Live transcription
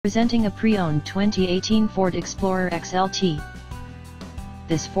Presenting a pre-owned 2018 Ford Explorer XLT.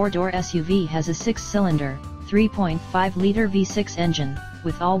 This four-door SUV has a six-cylinder, 3.5-liter V6 engine,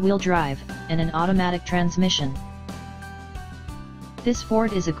 with all-wheel drive, and an automatic transmission. This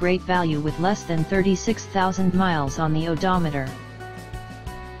Ford is a great value with less than 36,000 miles on the odometer.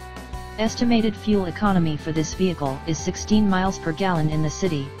 Estimated fuel economy for this vehicle is 16 miles per gallon in the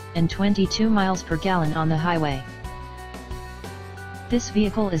city, and 22 miles per gallon on the highway. This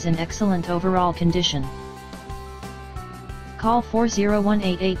vehicle is in excellent overall condition. Call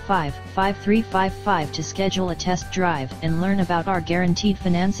 401-885-5355 to schedule a test drive and learn about our guaranteed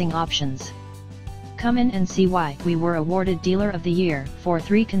financing options. Come in and see why we were awarded Dealer of the Year for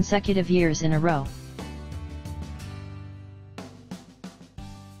 3 consecutive years in a row.